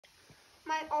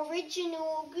my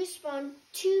original Goosebumps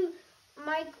 2,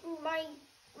 my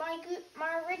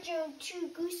original 2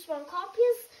 Goosebumps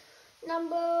copies,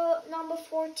 number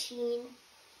 14.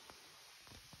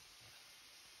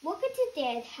 Look at the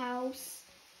dead house.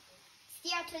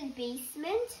 Stay out to the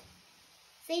basement.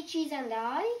 Say cheese and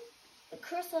die. The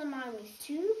curse on mine was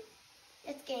 2.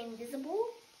 Let's get invisible.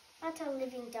 Not a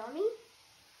living dummy.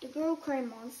 The girl cry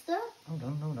monster. Hold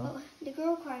on, hold on. Oh, the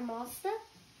girl cry monster.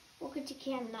 Look at the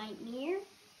camp nightmare.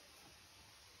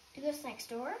 The ghost next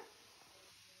door.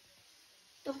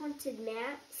 The haunted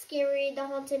mask. The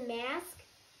haunted mask.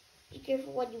 Be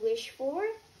careful what you wish for.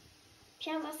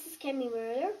 Pianistas can be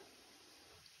murdered.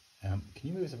 Can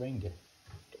you move the reindeer?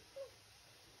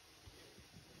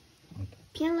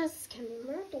 Pianistas can be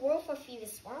murdered. The world for fever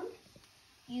swamp.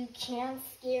 You can't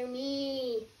scare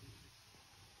me.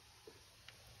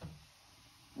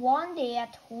 One day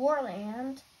at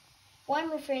Horrorland. Why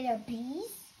I'm afraid of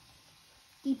bees.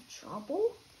 Deep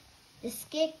trouble. The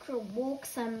scarecrow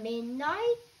walks at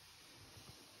midnight.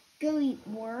 Go eat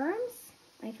worms.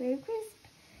 My favorite crisp.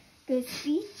 Go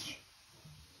speech.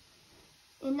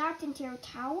 And Knocked in Terror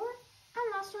Tower.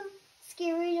 And last one,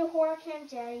 Scary the Horror Camp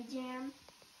Jelly Jam.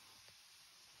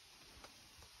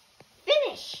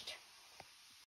 Finished!